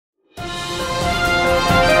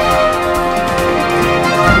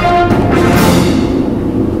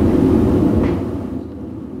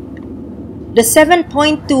The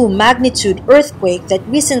 7.2 magnitude earthquake that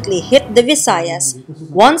recently hit the Visayas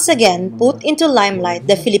once again put into limelight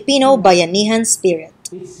the Filipino Bayanihan spirit.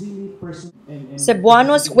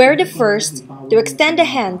 Cebuanos were the first to extend a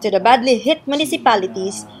hand to the badly hit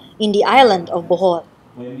municipalities in the island of Bohol.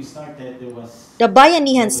 The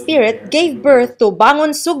Bayanihan spirit gave birth to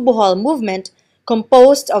Bangon Sugbohol movement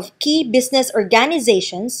composed of key business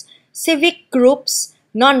organizations, civic groups,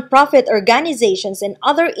 non-profit organizations, and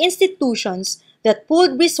other institutions that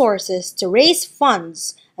pooled resources to raise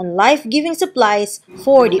funds and life-giving supplies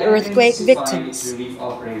for the earthquake victims.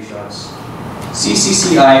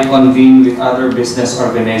 CCCI convened with other business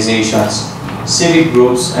organizations, civic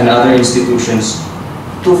groups, and other institutions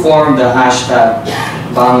to form the hashtag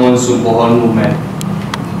Bangon Sugbohol movement,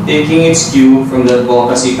 taking its cue from the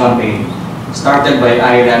advocacy campaign started by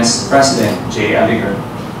IRAN's President J. Aliger.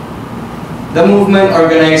 The movement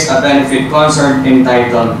organized a benefit concert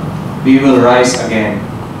entitled We Will Rise Again.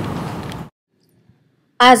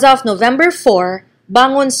 As of November 4,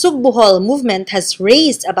 Bangon Sugbohol movement has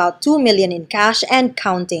raised about 2 million in cash and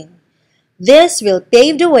counting. This will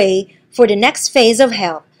pave the way for the next phase of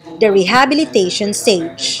help, the rehabilitation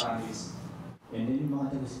stage.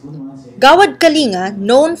 Gawad Kalinga,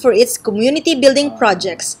 known for its community building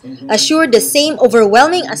projects, assured the same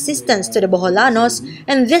overwhelming assistance to the Boholanos,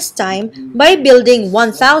 and this time by building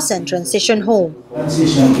 1,000 transition homes.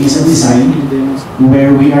 Transition is a design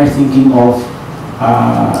where we are thinking of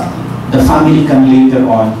the family can later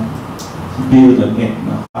on build on it.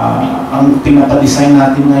 No? Ang pinapadesign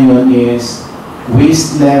natin ngayon is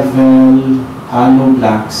waist level, hollow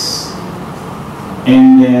blocks,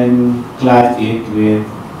 and then clad it with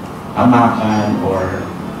amakan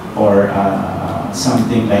or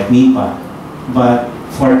something like nipa, but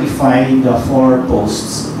fortify the four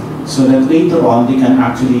posts so that later on they can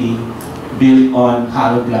actually build on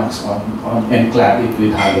hollow blocks and clad it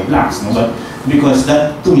with hollow blocks. No? But because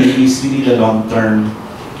that to me is really the long-term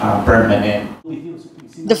permanent.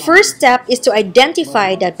 The first step is to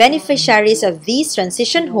identify the beneficiaries of these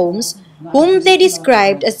transition homes, whom they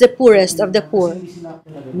described as the poorest of the poor.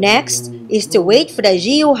 Next is to wait for the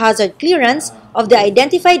geohazard clearance of the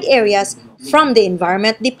identified areas from the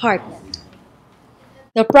Environment Department.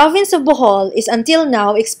 The province of Bohol is until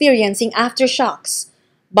now experiencing aftershocks,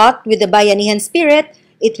 but with the Bayanihan spirit,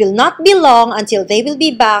 it will not be long until they will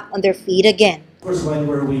be back on their feet again. Of course, while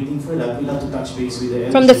we're waiting for that, we'll have to touch base with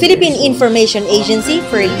the From the Philippine Information Agency,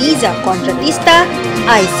 Ferliza, Contratista,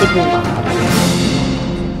 iCebu.